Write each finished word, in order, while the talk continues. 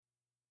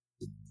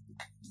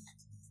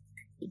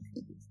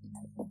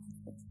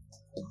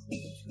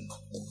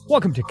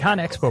Welcome to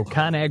ConExpo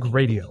ConAg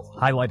Radio,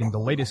 highlighting the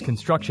latest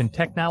construction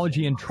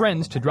technology and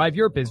trends to drive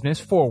your business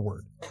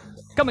forward.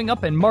 Coming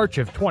up in March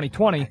of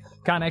 2020,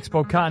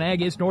 ConExpo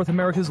ConAg is North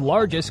America's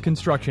largest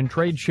construction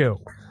trade show.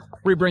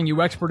 We bring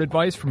you expert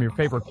advice from your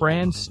favorite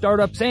brands,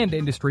 startups, and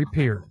industry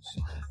peers.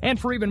 And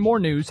for even more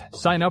news,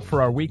 sign up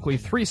for our weekly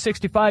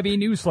 365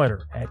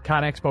 e-newsletter at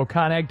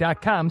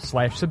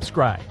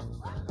conexpoconag.com/subscribe.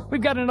 We've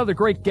got another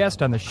great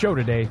guest on the show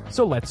today,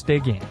 so let's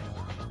dig in.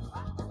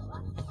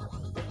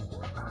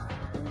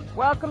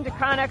 Welcome to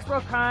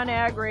ConExpo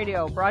ConAg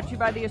Radio, brought to you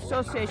by the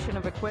Association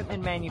of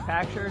Equipment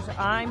Manufacturers.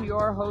 I'm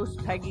your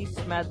host, Peggy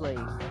Smedley.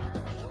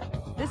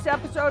 This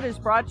episode is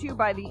brought to you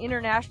by the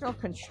International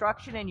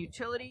Construction and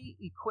Utility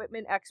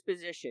Equipment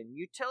Exposition.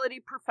 Utility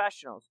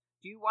professionals,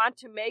 do you want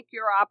to make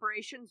your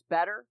operations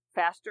better,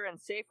 faster, and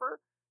safer?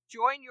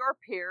 Join your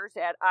peers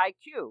at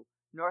IQ,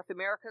 North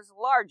America's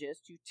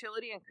largest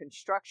utility and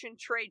construction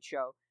trade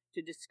show,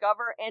 to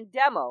discover and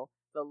demo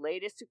the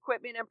latest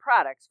equipment and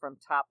products from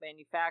top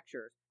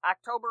manufacturers.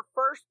 October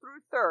 1st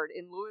through 3rd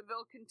in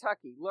Louisville,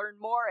 Kentucky. Learn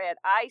more at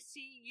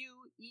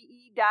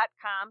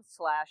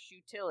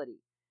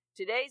icuee.com/utility.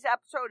 Today's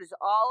episode is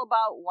all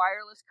about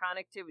wireless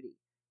connectivity.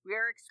 We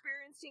are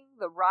experiencing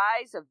the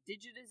rise of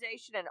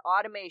digitization and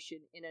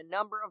automation in a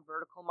number of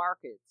vertical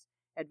markets.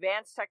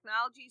 Advanced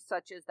technologies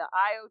such as the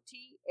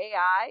IoT,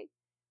 AI,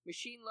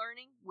 machine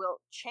learning will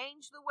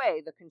change the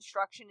way the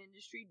construction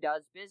industry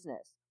does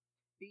business.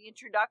 The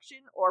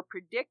introduction or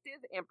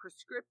predictive and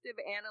prescriptive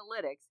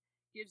analytics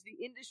gives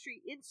the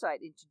industry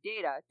insight into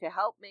data to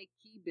help make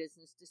key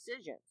business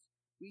decisions.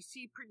 We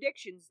see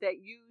predictions that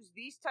use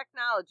these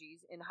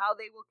technologies and how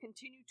they will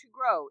continue to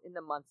grow in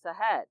the months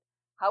ahead.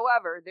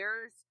 However,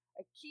 there's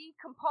a key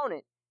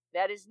component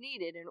that is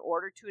needed in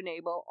order to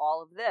enable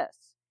all of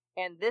this,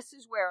 and this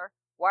is where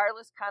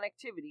wireless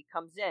connectivity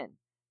comes in.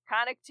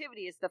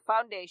 Connectivity is the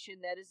foundation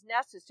that is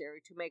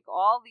necessary to make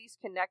all these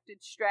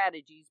connected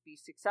strategies be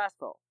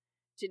successful.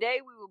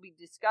 Today, we will be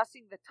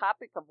discussing the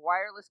topic of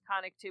wireless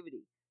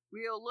connectivity.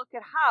 We will look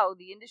at how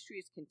the industry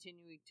is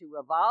continuing to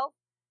evolve,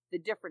 the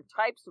different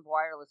types of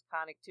wireless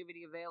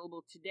connectivity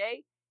available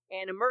today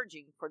and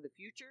emerging for the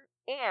future,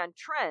 and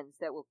trends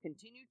that will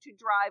continue to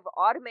drive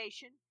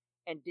automation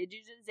and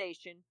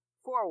digitization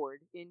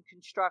forward in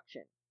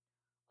construction.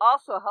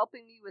 Also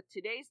helping me with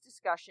today's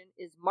discussion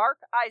is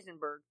Mark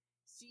Eisenberg,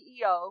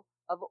 CEO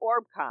of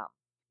Orbcomm.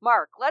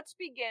 Mark, let's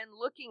begin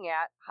looking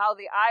at how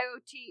the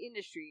IoT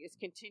industry is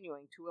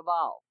continuing to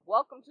evolve.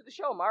 Welcome to the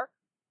show, Mark.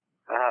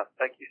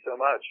 Thank you so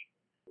much.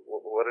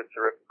 What a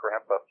terrific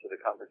ramp-up to the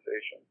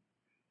conversation.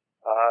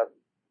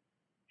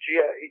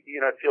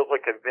 It feels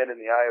like I've been in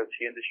the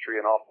IoT industry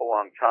an awful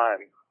long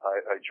time.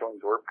 I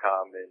joined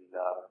Orbcomm in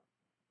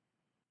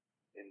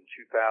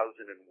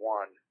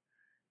 2001.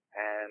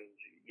 And,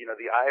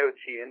 the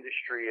IoT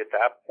industry at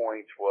that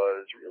point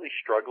was really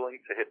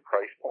struggling to hit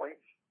price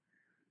points.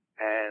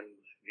 And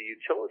the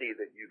utility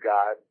that you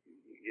got,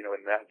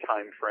 in that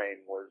time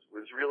frame was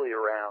really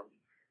around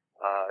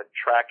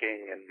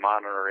tracking and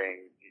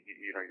monitoring,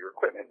 your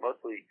equipment.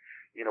 Mostly,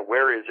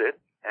 where is it,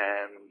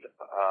 and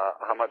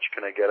how much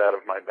can I get out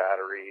of my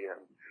battery?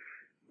 And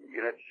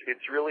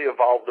it's really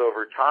evolved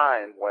over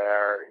time,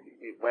 where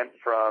it went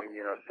from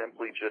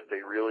simply just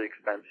a really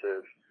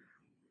expensive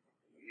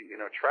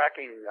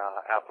tracking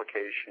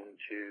application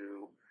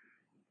to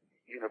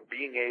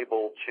being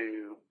able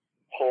to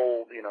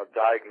pull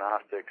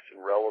diagnostics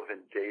and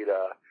relevant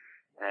data,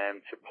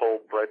 and to pull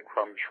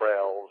breadcrumb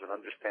trails and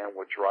understand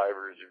what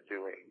drivers are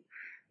doing.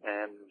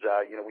 And,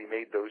 we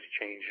made those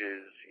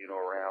changes,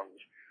 around,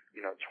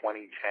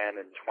 2010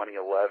 and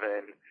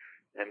 2011.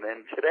 And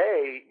then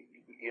today,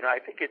 I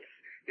think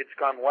it's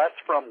gone less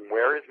from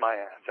where is my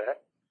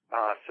asset,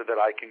 so that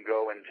I can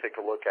go and take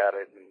a look at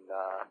it and,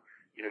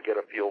 get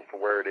a feel for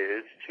where it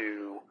is,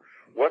 to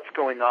what's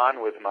going on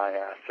with my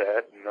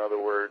asset. In other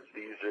words,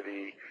 these are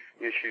the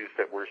issues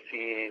that we're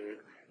seeing.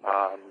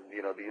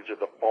 These are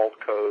the fault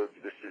codes.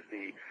 This is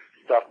the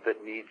stuff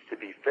that needs to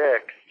be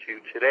fixed, to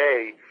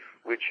today,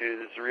 which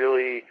is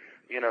really,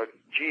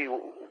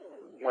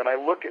 when I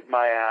look at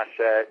my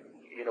asset,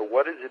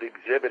 what is it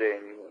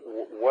exhibiting?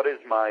 What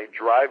is my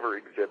driver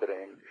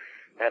exhibiting?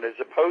 And as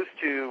opposed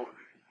to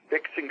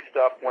fixing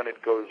stuff when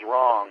it goes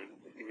wrong,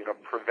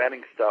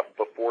 preventing stuff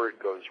before it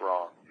goes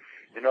wrong.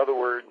 In other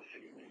words,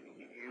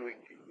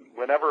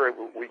 whenever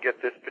we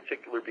get this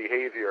particular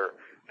behavior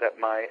that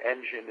my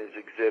engine is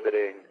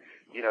exhibiting,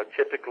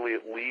 typically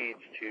it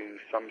leads to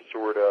some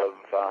sort of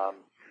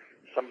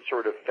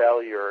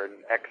failure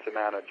in X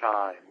amount of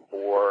time.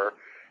 Or,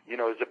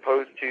 as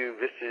opposed to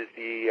this is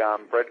the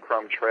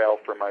breadcrumb trail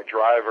for my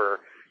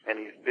driver, and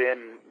he's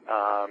been,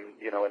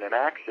 in an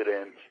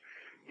accident.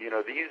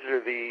 These are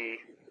the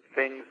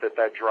things that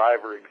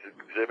driver is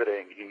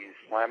exhibiting. He's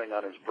slamming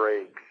on his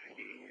brakes.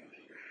 He's,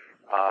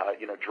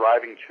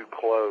 driving too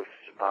close.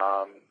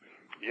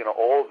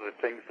 All of the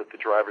things that the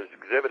driver is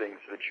exhibiting,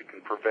 so that you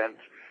can prevent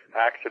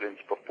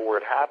accidents before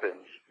it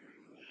happens.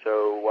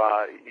 So,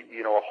 a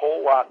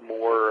whole lot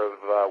more of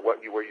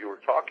what you were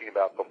talking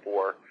about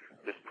before,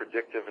 this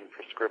predictive and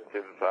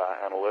prescriptive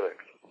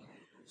analytics.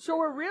 So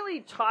we're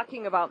really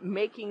talking about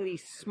making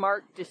these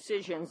smart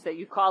decisions that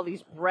you call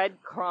these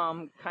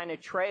breadcrumb kind of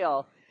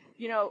trail.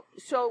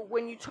 So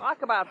when you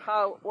talk about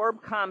how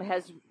Orbcomm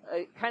has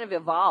kind of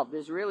evolved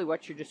is really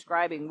what you're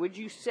describing, would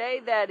you say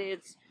that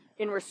it's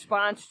in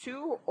response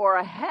to or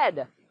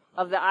ahead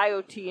of the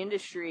IoT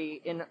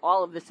industry in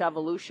all of this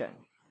evolution?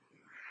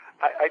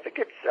 I think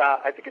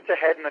it's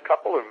ahead in a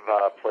couple of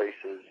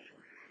places,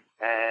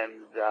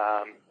 and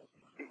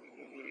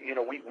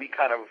we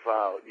kind of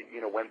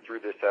went through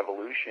this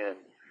evolution,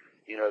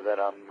 that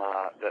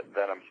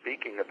I'm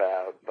speaking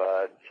about,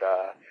 but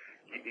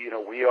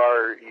we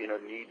are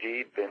knee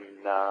deep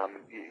in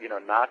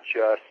not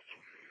just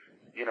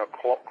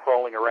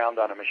crawling around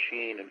on a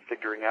machine and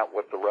figuring out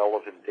what the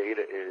relevant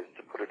data is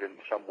to put it in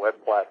some web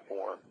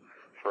platform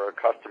for a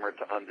customer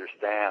to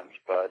understand,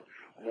 but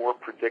more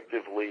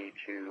predictively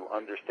to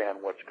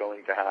understand what's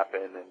going to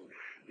happen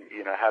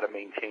and how to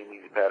maintain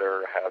these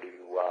better, how to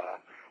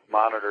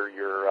monitor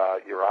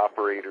your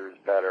operators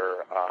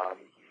better.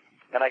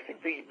 And I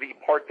think the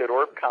part that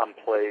Orbcomm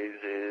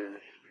plays is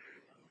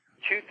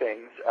two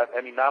things.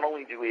 I mean, not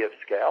only do we have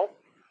scale,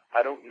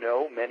 I don't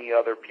know many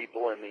other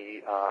people in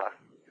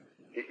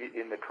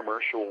the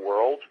commercial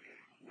world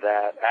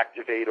that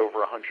activate over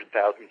 100,000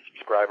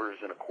 subscribers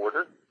in a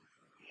quarter.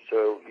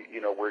 So,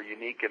 we're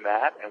unique in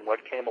that. And what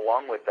came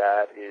along with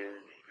that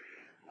is,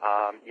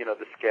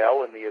 the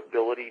scale and the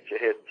ability to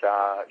hit,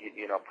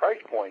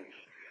 price points.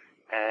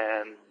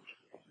 And,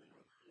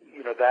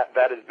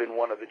 that has been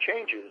one of the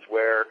changes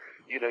where,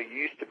 you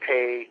used to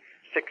pay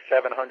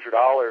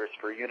 $600-700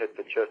 for a unit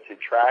that just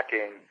did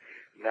tracking.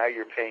 Now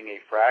you're paying a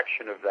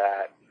fraction of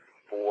that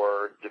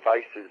for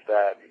devices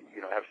that,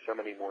 have so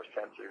many more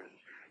sensors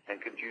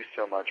and can do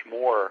so much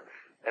more.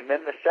 And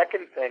then the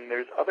second thing,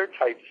 there's other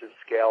types of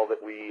scale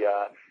that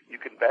you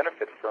can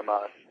benefit from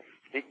us.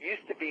 It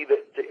used to be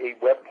that a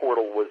web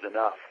portal was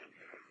enough.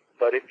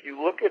 But if you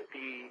look at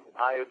the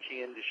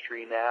IoT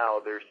industry now,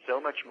 there's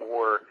so much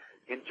more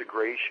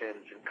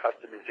integrations and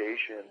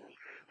customizations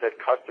that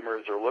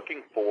customers are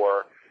looking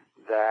for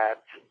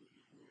that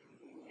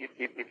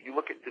if you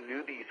look at the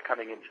newbies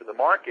coming into the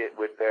market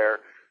with their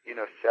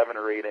 7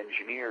 or 8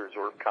 engineers,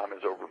 Orbcomm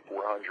is over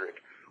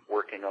 400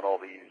 working on all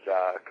these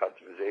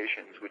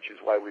customizations, which is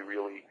why we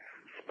really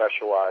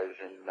specialize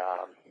in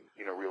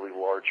really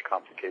large,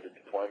 complicated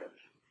deployments.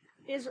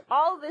 Is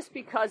all this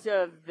because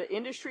of the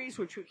industries,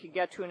 which we could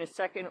get to in a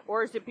second,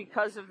 or is it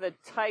because of the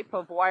type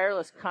of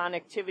wireless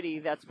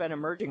connectivity that's been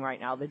emerging right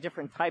now, the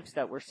different types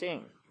that we're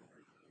seeing?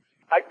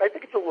 I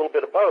think it's a little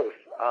bit of both.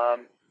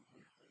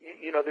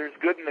 There's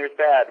good and there's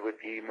bad with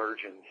the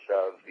emergence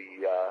of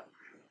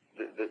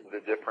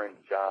the different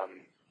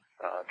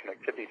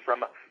connectivity.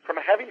 From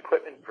a heavy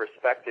equipment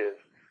perspective,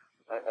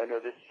 I know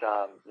this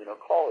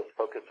call is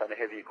focused on the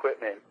heavy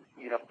equipment.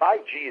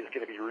 5G is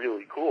going to be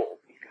really cool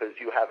because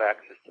you have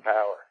access to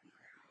power.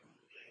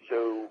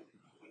 So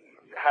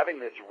having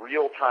this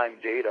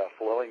real-time data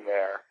flowing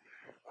there,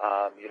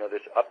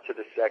 this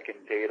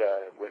up-to-the-second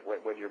data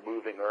when you're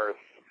moving Earth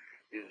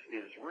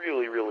is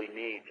really, really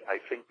neat. I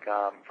think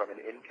from an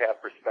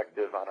in-cab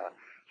perspective on a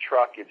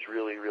truck, it's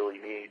really, really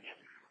neat.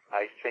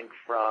 I think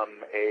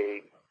from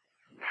a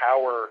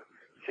power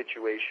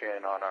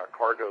situation on our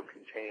cargo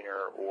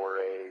container or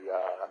a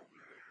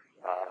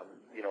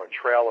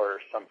trailer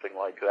or something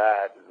like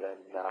that, then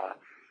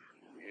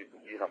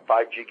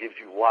 5G gives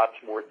you lots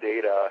more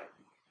data,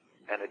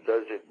 and it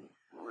does it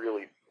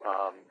really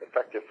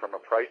effective from a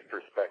price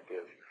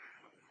perspective.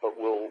 But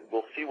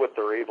we'll see what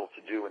they're able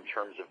to do in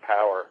terms of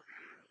power.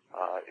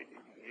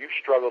 You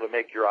struggle to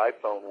make your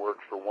iPhone work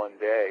for one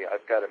day.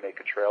 I've got to make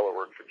a trailer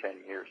work for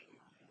 10 years.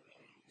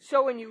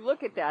 So when you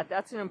look at that,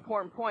 that's an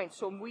important point.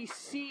 So when we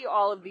see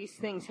all of these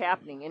things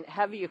happening in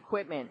heavy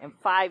equipment and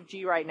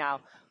 5G right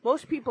now,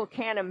 most people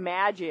can't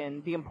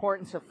imagine the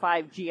importance of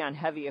 5G on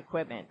heavy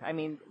equipment. I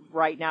mean,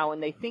 right now when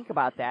they think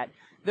about that,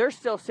 they're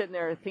still sitting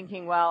there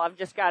thinking, well, I've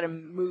just got to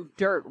move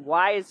dirt.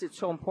 Why is it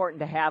so important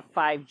to have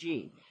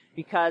 5G?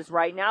 Because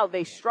right now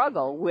they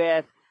struggle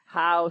with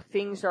how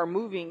things are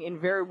moving in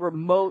very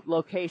remote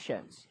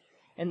locations.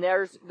 And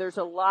there's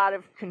a lot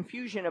of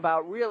confusion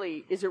about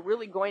really, is it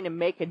really going to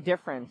make a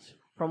difference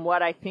from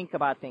what I think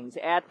about things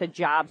at the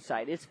job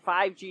site? Is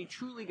 5G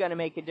truly going to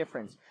make a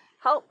difference?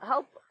 Help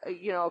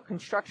a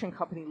construction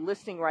company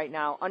listening right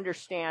now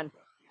understand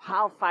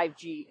how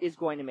 5G is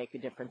going to make a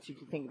difference,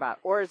 if you think about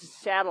it. Or is a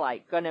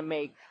satellite going to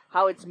make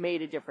how it's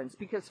made a difference?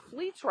 Because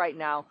fleets right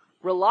now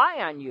rely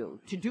on you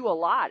to do a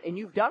lot, and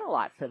you've done a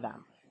lot for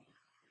them.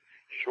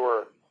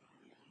 Sure.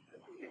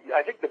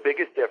 I think the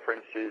biggest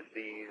difference is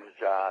these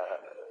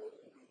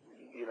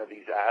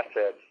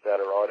assets that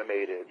are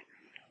automated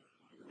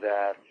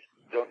that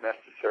don't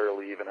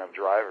necessarily even have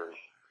drivers.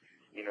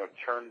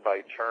 Turn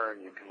by turn,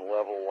 you can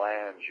level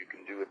lands, you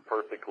can do it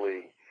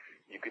perfectly,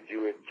 you could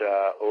do it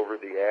over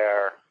the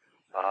air,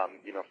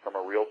 from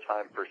a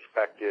real-time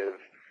perspective,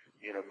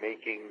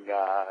 making,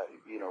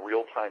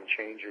 real-time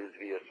changes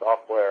via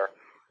software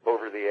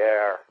over the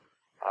air.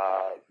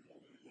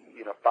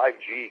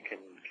 5G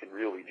can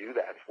really do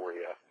that for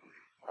you,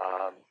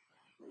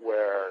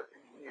 where,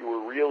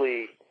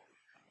 really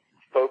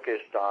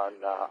focused on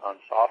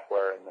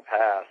software in the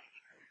past,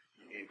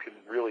 you can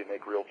really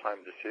make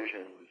real-time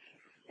decisions,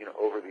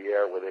 over the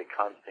air with a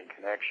constant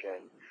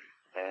connection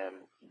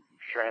and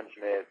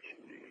transmit,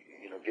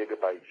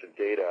 gigabytes of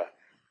data,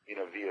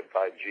 via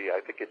 5G.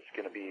 I think it's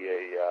going to be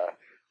a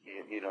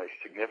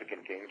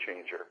significant game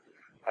changer.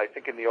 I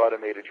think in the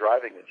automated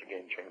driving, it's a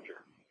game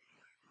changer.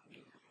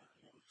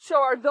 So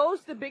are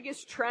those the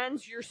biggest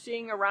trends you're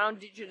seeing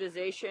around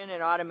digitization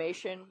and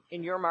automation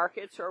in your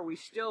markets, or are we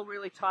still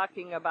really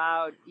talking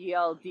about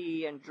ELD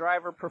and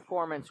driver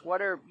performance? What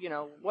do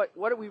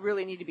we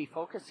really need to be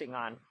focusing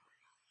on?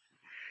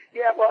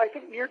 Yeah, well, I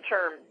think near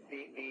term,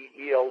 the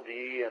ELD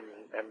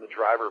and the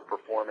driver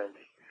performance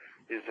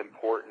is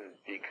important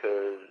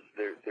because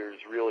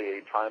there's really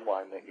a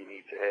timeline that you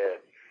need to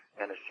hit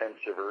and a sense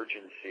of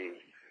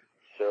urgency.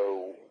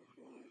 So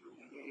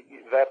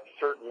that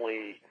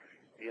certainly,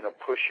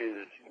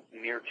 pushes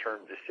near-term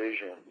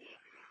decisions.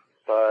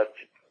 But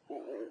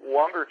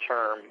longer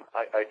term,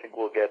 I think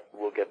we'll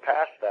get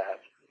past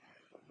that.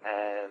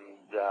 And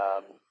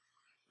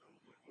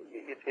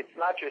it's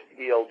not just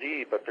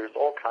ELD, but there's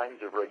all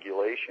kinds of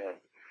regulation.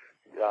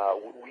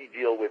 We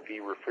deal with the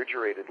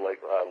refrigerated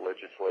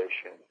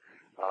legislation,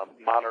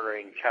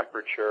 monitoring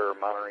temperature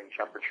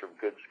of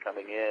goods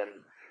coming in.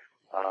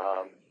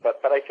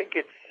 But I think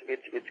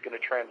it's going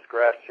to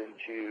transgress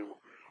into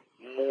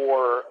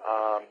more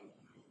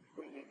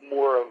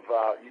of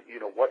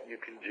what you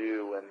can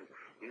do and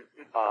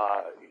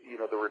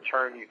the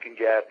return you can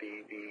get,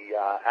 the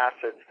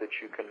assets that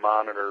you can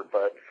monitor,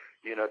 but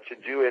to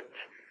do it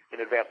in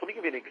advance. Let me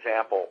give you an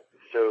example.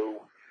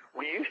 So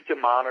we used to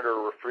monitor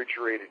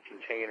refrigerated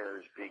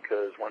containers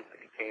because once the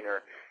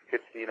container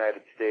hits the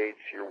United States,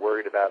 you're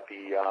worried about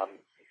the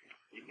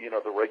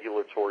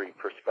regulatory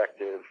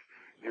perspective.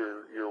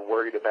 You're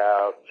worried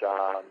about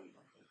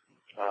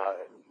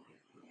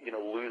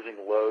losing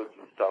loads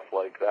and stuff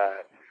like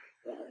that.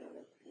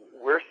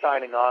 We're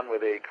signing on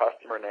with a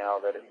customer now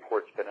that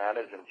imports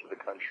bananas into the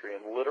country,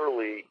 and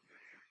literally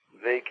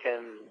they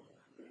can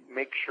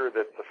make sure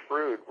that the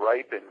fruit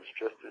ripens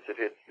just as it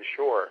hits the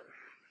shore.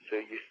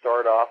 So you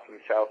start off in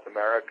South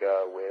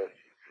America with,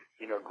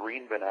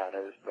 green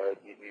bananas, but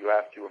you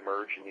have to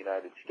emerge in the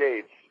United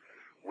States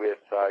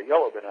with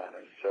yellow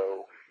bananas.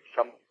 So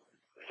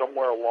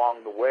somewhere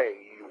along the way,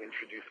 you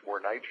introduce more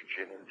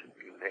nitrogen into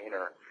the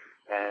container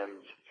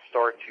and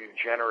start to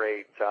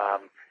generate,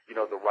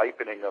 the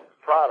ripening of the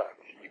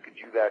product. You could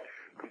do that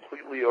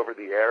completely over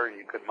the air, and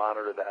you could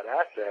monitor that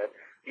asset,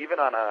 even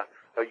on a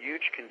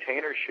huge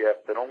container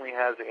ship that only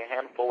has a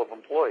handful of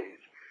employees.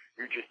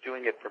 You're just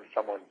doing it from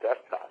someone's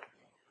desktop.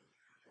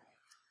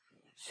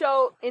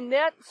 So in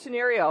that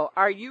scenario,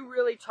 are you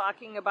really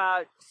talking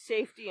about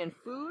safety and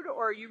food,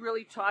 or are you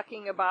really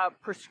talking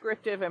about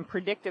prescriptive and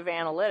predictive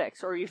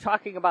analytics, or are you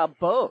talking about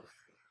both?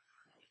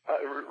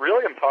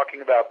 Really, I'm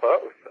talking about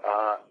both.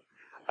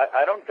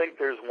 I don't think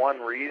there's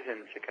one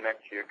reason to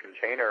connect to your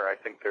container. I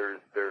think there's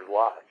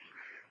lots.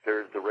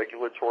 There's the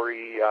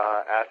regulatory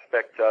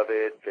aspect of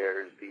it.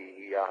 There's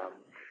the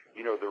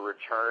the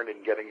return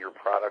and getting your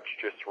products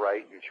just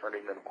right and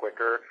turning them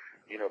quicker,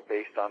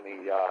 based on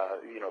the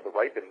the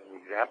ripening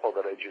example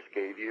that I just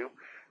gave you.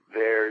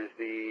 There's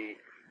the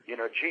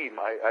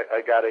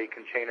I got a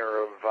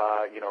container of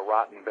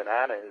rotten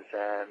bananas,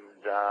 and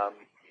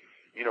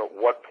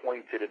what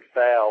point did it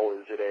fail?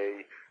 Is it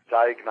a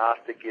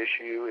diagnostic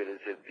issue?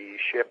 Is it the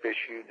ship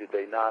issue? Did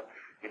they not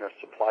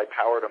supply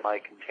power to my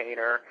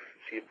container?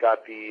 So you've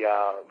got the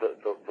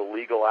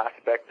legal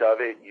aspect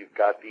of it. You've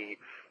got the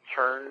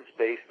turns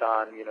based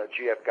on,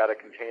 I've got a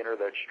container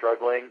that's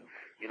struggling.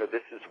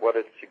 This is what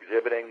it's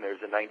exhibiting.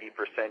 There's a 90%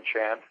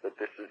 chance that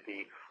this is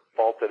the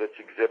fault that it's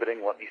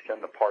exhibiting. Let me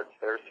send the parts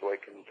there so I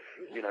can,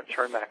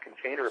 turn that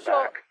container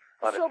back.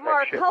 So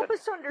Mark, help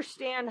us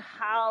understand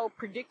how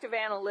predictive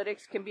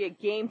analytics can be a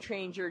game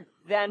changer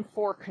then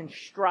for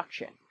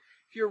construction.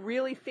 If you're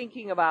really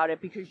thinking about it,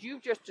 because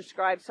you've just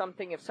described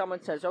something, if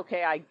someone says,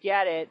 okay, I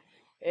get it,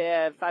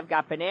 if I've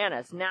got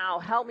bananas. Now,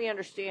 help me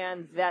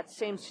understand that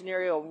same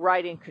scenario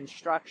right in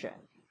construction.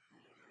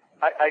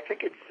 I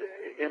think it's,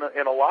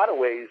 in a lot of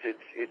ways,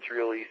 it's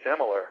really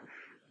similar.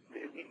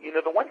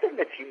 The one thing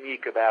that's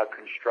unique about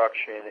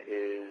construction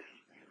is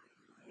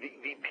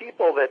the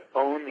people that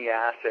own the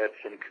assets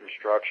in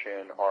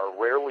construction are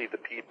rarely the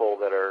people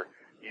that are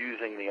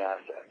using the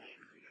assets.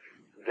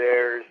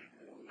 There's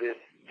this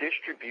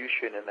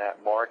distribution in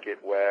that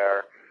market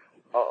where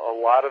a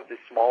lot of the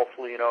small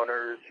fleet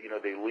owners,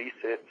 they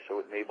lease it, so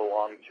it may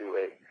belong to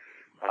a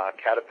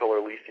Caterpillar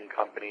leasing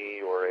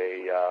company or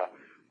a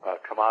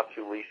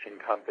Komatsu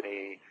leasing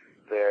company.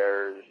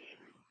 There's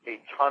a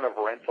ton of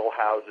rental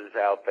houses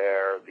out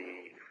there,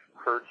 the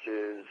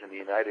Hertz's and the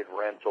United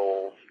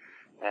Rentals,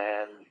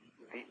 and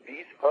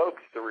these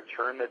folks, the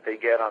return that they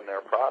get on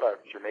their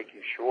products are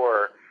making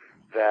sure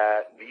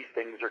that these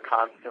things are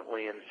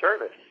constantly in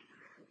service.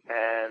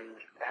 And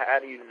how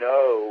do you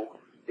know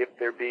if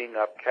they're being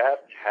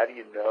upkept? How do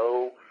you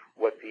know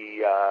what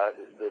the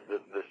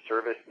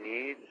service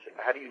needs?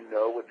 How do you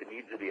know what the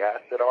needs of the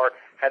asset are?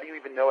 How do you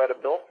even know how to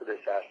bill for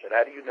this asset?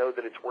 How do you know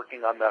that it's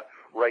working on the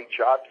right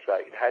job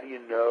site? How do you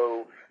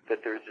know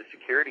that there's a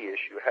security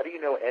issue? How do you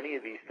know any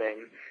of these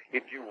things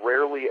if you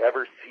rarely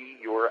ever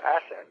see your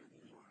asset?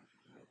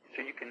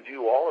 So you can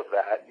do all of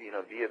that,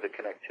 via the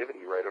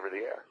connectivity right over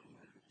the air.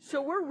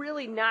 So we're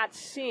really not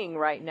seeing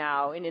right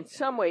now, and in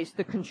some ways,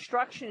 the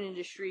construction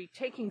industry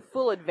taking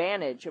full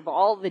advantage of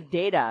all the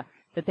data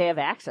that they have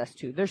access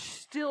to. There's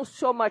still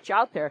so much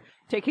out there.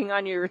 Taking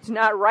on it's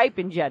not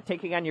ripened yet,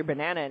 taking on your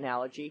banana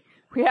analogy,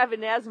 it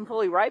hasn't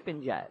fully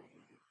ripened yet.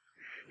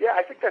 Yeah,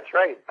 I think that's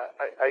right.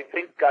 I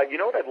think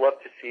what I'd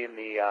love to see in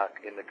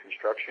the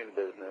construction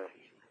business,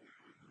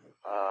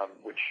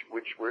 which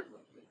we're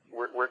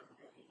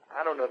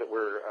I don't know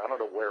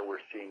where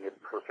we're seeing it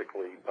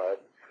perfectly,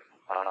 but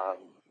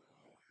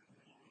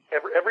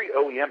every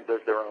OEM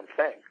does their own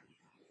thing.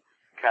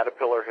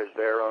 Caterpillar has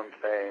their own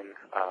thing.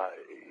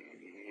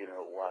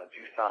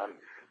 Doosan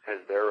has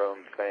their own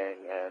thing,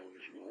 and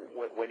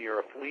when you're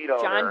a fleet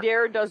owner, John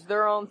Deere does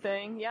their own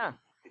thing. Yeah.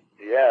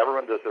 Yeah,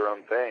 everyone does their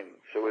own thing.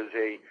 So if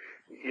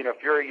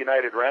you're a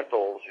United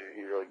Rentals,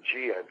 you're like,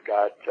 gee, I've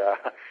got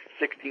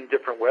 16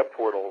 different web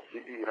portals.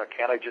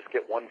 Can't I just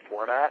get one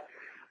format?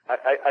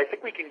 I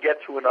think we can get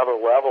to another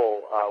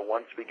level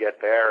once we get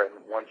there, and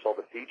once all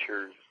the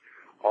features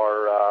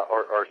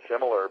are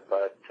similar.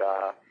 But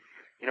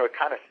it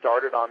kind of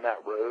started on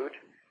that road,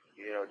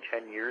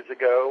 10 years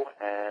ago,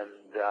 and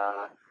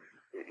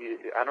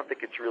I don't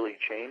think it's really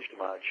changed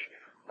much.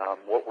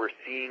 What we're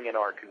seeing in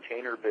our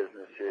container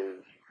business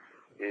is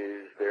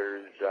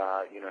there's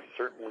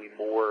certainly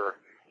more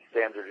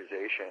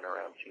standardization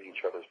around seeing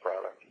each other's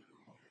products.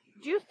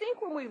 Do you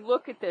think when we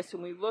look at this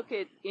and we look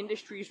at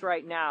industries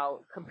right now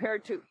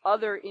compared to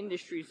other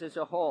industries as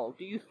a whole,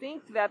 do you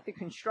think that the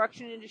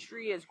construction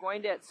industry is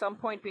going to at some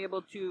point be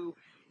able to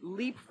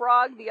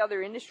leapfrog the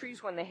other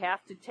industries when they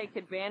have to take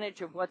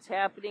advantage of what's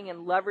happening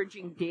and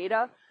leveraging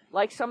data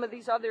like some of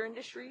these other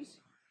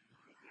industries?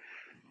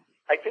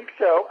 I think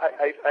so.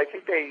 I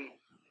think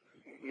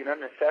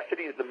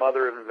necessity is the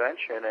mother of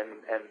invention,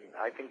 and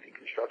I think the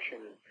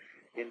construction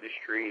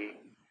industry,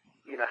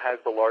 has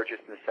the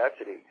largest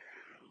necessity.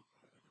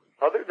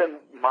 Other than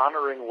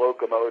monitoring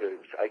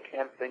locomotives, I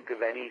can't think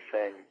of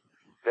anything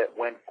that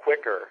went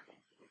quicker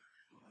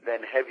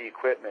than heavy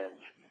equipment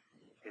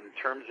in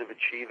terms of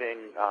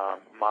achieving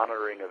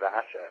monitoring of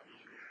assets.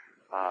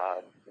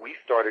 We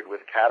started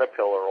with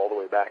Caterpillar all the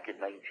way back in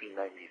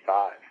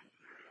 1995.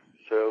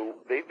 So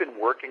they've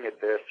been working at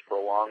this for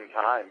a long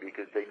time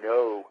because they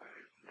know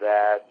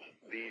that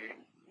the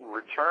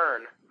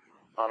return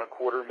on a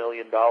 $250,000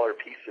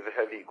 piece of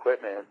heavy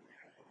equipment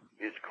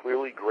is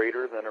clearly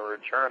greater than a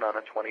return on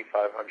a $2,500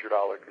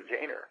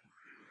 container.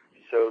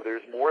 So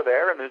there's more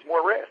there and there's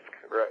more risk,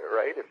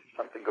 right? If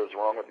something goes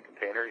wrong with the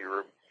container,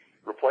 you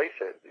replace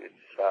it. It's,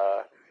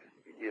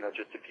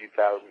 just a few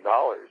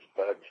 $1,000s,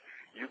 but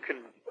you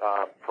can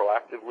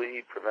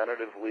proactively,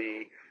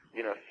 preventatively,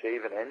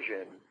 save an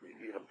engine,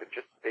 but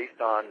just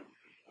based on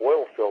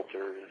oil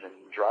filters and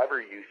driver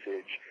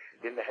usage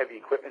in the heavy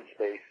equipment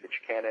space that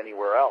you can't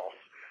anywhere else.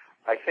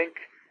 I think,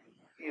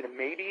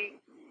 maybe,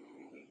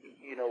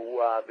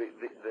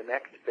 the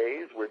next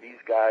phase where these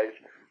guys,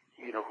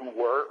 who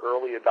were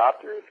early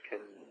adopters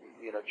can,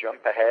 jump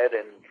ahead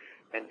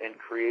and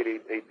create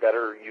a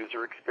better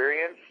user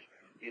experience,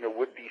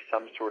 would be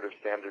some sort of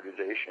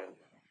standardization.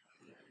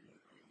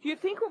 Do you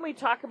think when we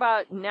talk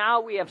about now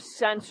we have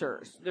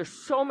sensors,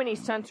 there's so many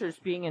sensors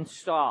being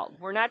installed.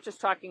 We're not just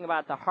talking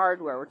about the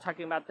hardware, we're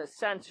talking about the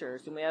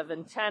sensors, and we have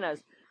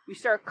antennas. We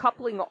start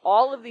coupling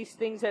all of these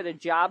things at a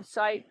job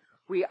site.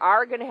 We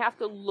are going to have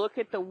to look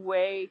at the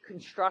way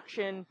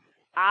construction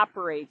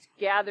operates,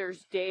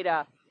 gathers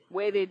data,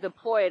 way they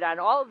deploy it. On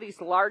all of these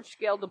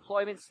large-scale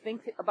deployments,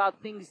 think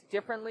about things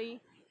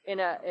differently in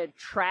a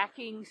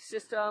tracking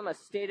system, a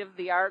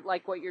state-of-the-art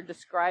like what you're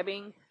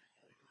describing,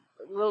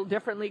 a little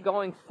differently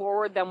going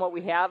forward than what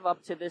we have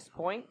up to this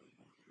point?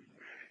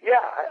 Yeah,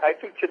 I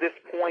think to this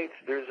point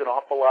there's an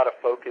awful lot of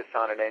focus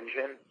on an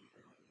engine,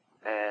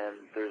 and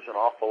there's an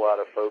awful lot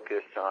of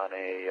focus on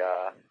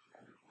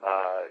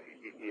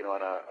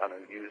on a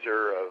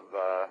user of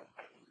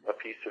a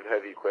piece of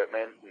heavy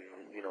equipment,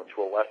 and,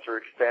 to a lesser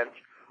extent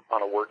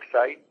on a work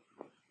site.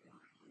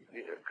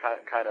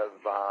 Kind of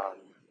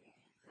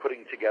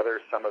putting together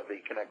some of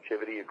the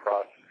connectivity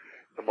across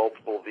the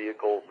multiple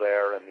vehicles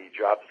there and the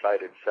job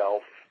site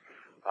itself,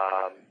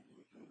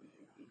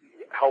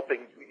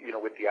 helping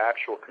with the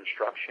actual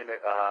construction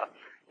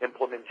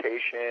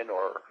implementation,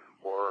 or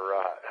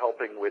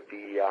helping with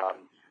the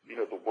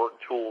the work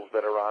tools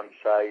that are on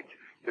site.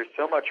 There's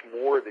so much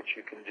more that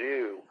you can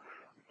do,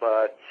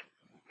 but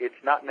it's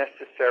not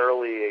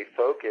necessarily a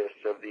focus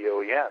of the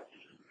OEMs.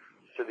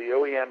 So the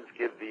OEMs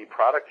give the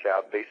products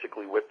out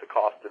basically with the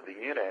cost of the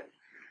unit,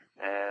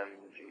 and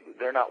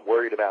they're not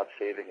worried about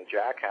saving a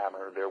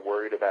jackhammer. They're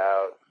worried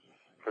about,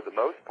 for the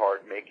most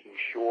part, making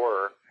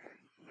sure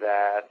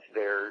that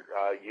their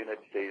unit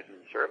stays in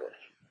service.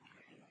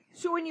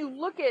 So when you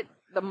look at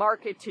the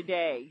market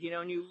today,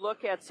 and you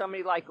look at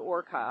somebody like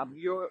ORCOM,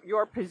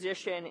 your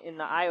position in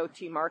the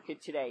IoT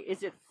market today,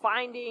 is it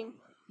finding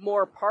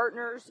more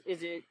partners?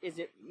 Is it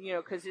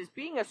because as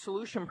being a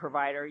solution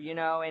provider,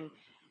 and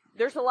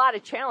there's a lot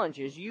of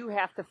challenges. You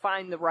have to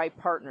find the right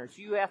partners.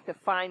 You have to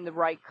find the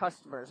right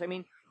customers. I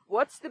mean,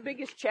 what's the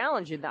biggest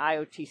challenge in the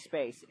IoT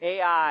space?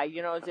 AI,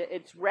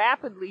 it's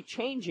rapidly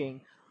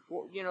changing.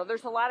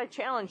 There's a lot of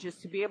challenges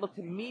to be able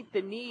to meet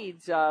the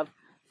needs of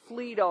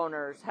fleet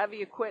owners,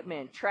 heavy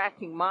equipment,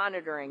 tracking,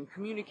 monitoring,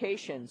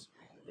 communications.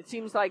 It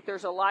seems like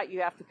there's a lot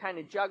you have to kind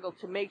of juggle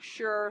to make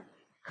sure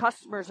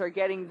customers are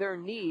getting their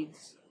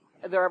needs,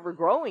 their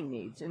ever-growing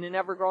needs, in an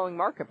ever-growing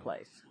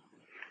marketplace.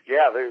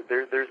 Yeah,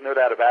 there's no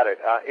doubt about it.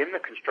 In the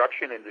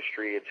construction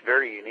industry, it's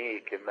very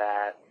unique in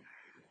that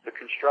the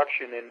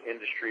construction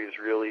industry is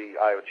really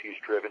IoT is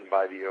driven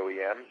by the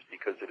OEMs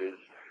because it is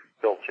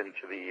built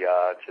into the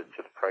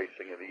to the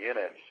pricing of the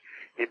units.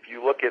 If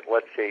you look at,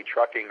 let's say,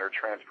 trucking or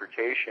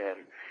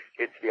transportation,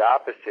 it's the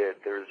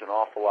opposite. There's an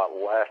awful lot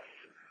less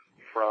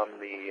from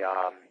the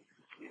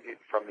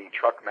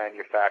truck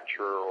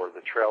manufacturer or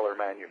the trailer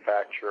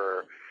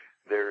manufacturer.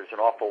 There's an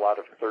awful lot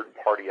of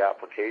third-party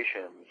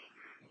applications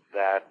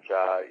that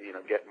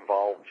get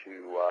involved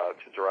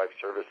to drive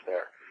service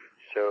there.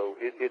 So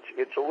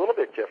it's a little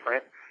bit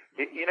different.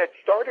 It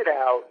started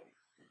out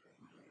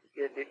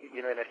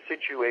in a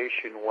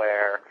situation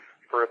where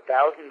for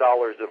 $1,000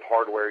 of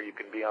hardware you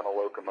can be on a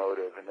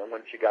locomotive, and then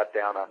once you got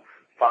down to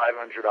 $500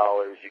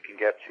 you can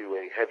get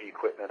to a heavy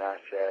equipment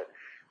asset,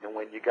 and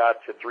when you got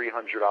to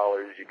 $300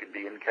 you could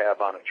be in cab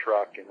on a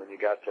truck, and when you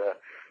got to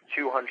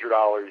 $200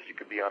 you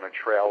could be on a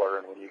trailer,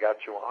 and when you got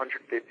to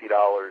 $150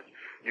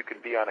 you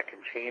could be on a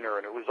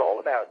container. And it was all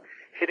about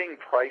hitting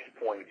price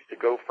points to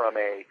go from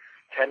a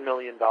 $10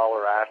 million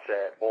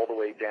asset all the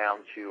way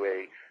down to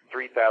a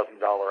 $3,000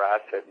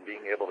 asset and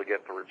being able to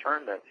get the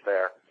return that's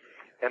there.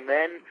 And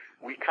then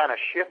we kind of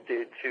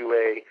shifted to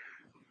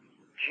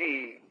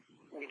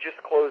we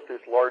just closed this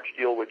large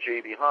deal with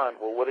J.B.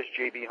 Hunt. Well, what does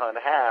J.B. Hunt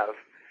have,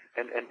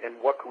 and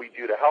what can we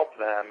do to help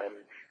them? And,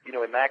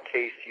 in that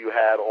case, you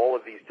had all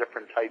of these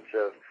different types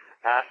of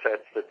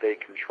assets that they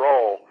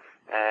control,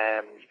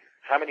 and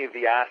how many of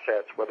the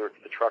assets, whether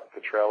it's the truck,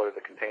 the trailer,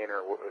 the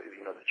container,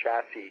 the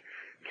chassis,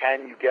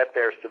 can you get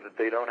there so that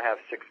they don't have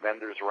 6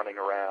 vendors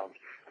running around,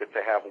 that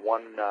they have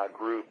one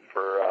group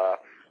for,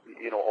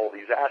 all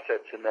these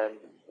assets? And then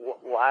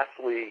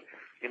lastly,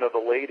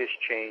 the latest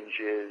change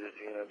is,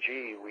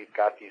 we've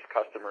got these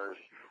customers,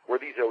 we're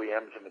these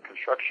OEMs in the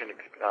construction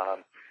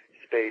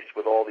space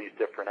with all these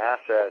different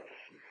assets.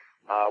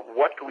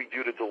 What can we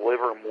do to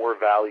deliver more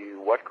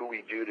value? What can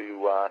we do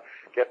to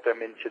get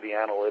them into the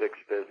analytics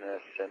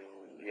business and,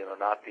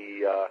 not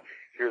the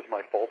here's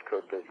my fault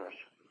code business?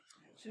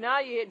 So now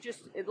you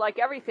just, like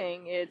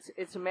everything,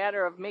 it's a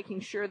matter of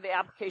making sure the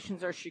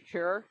applications are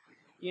secure,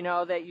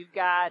 that you've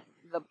got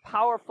the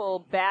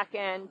powerful back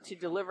end to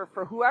deliver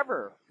for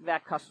whoever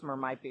that customer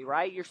might be,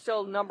 right? You're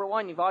still number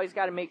one. You've always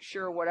got to make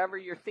sure whatever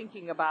you're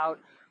thinking about,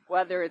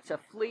 whether it's a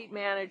fleet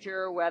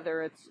manager,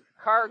 whether it's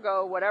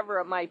cargo, whatever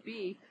it might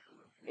be,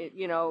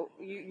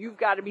 you've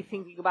got to be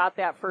thinking about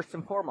that first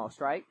and foremost,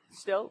 right?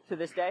 Still, to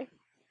this day?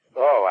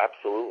 Oh,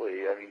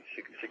 absolutely. I mean,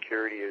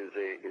 security is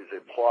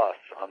a plus.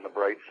 On the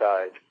bright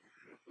side,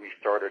 we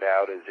started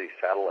out as a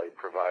satellite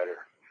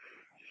provider.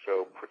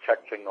 So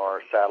protecting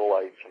our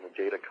satellites and the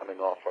data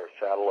coming off our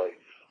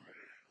satellites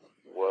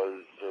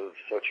was of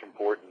such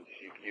importance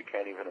you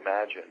can't even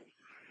imagine.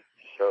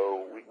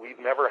 So we've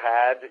never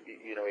had,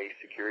 a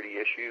security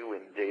issue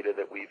in data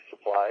that we've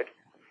supplied,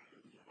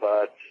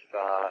 but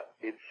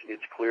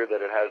it's clear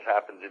that it has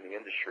happened in the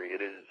industry.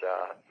 It is,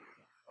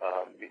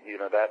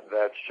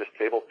 that's just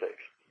table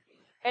stakes.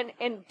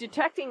 And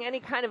detecting any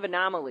kind of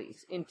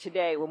anomalies in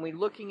today, when we're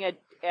looking at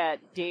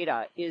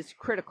data, is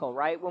critical,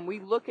 right? When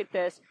we look at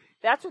this,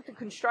 that's what the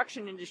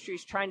construction industry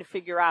is trying to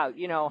figure out.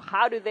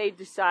 How do they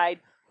decide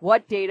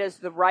what data is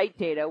the right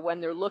data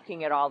when they're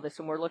looking at all this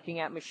and we're looking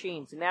at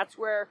machines? And that's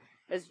where,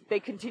 as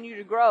they continue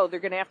to grow, they're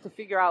going to have to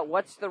figure out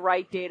what's the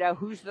right data,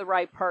 who's the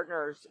right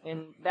partners,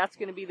 and that's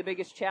going to be the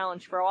biggest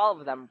challenge for all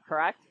of them,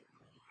 correct?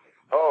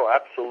 Oh,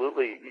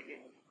 absolutely.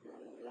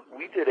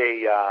 We did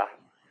a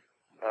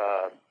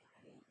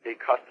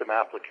custom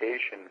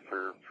application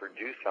for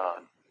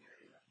Doosan,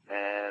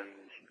 and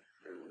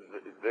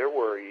there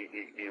were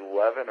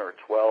 11 or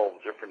 12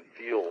 different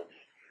fields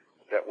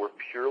that were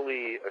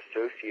purely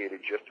associated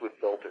just with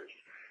filters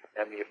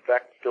and the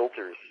effect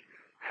filters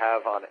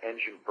have on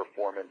engine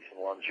performance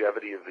and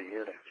longevity of the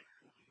unit.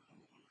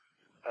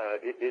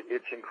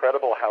 It's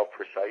incredible how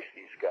precise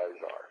these guys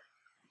are.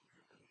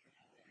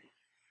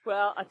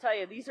 Well, I'll tell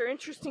you, these are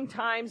interesting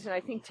times, and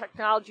I think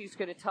technology is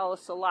going to tell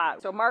us a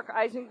lot. So Mark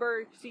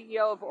Eisenberg,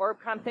 CEO of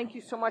ORBCOMM, thank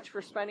you so much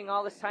for spending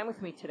all this time with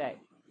me today.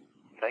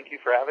 Thank you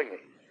for having me.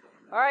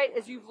 All right,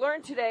 as you've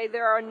learned today,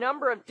 there are a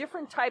number of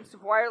different types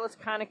of wireless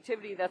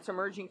connectivity that's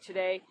emerging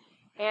today,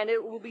 and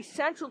it will be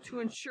central to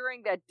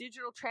ensuring that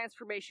digital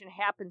transformation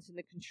happens in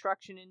the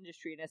construction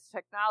industry. And as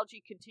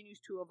technology continues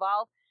to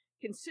evolve,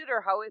 Consider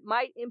how it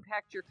might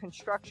impact your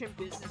construction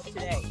business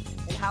today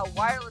and how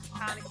wireless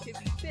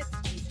connectivity fits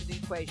into the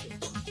equation.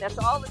 That's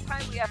all the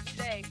time we have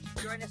today.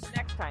 Join us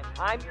next time.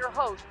 I'm your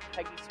host,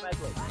 Peggy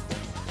Smedley.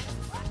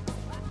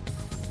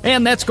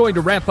 And that's going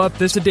to wrap up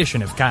this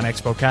edition of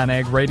ConExpo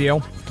ConAg Radio.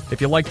 If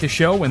you like the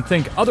show and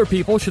think other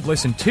people should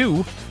listen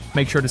too,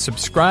 make sure to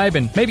subscribe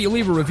and maybe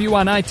leave a review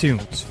on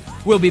iTunes.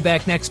 We'll be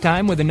back next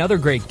time with another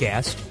great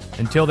guest.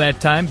 Until that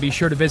time, be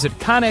sure to visit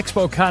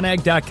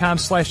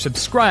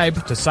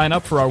ConExpoConAg.com/subscribe to sign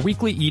up for our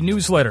weekly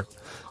e-newsletter.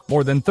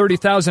 More than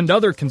 30,000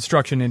 other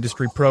construction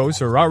industry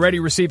pros are already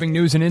receiving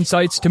news and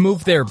insights to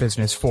move their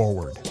business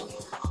forward.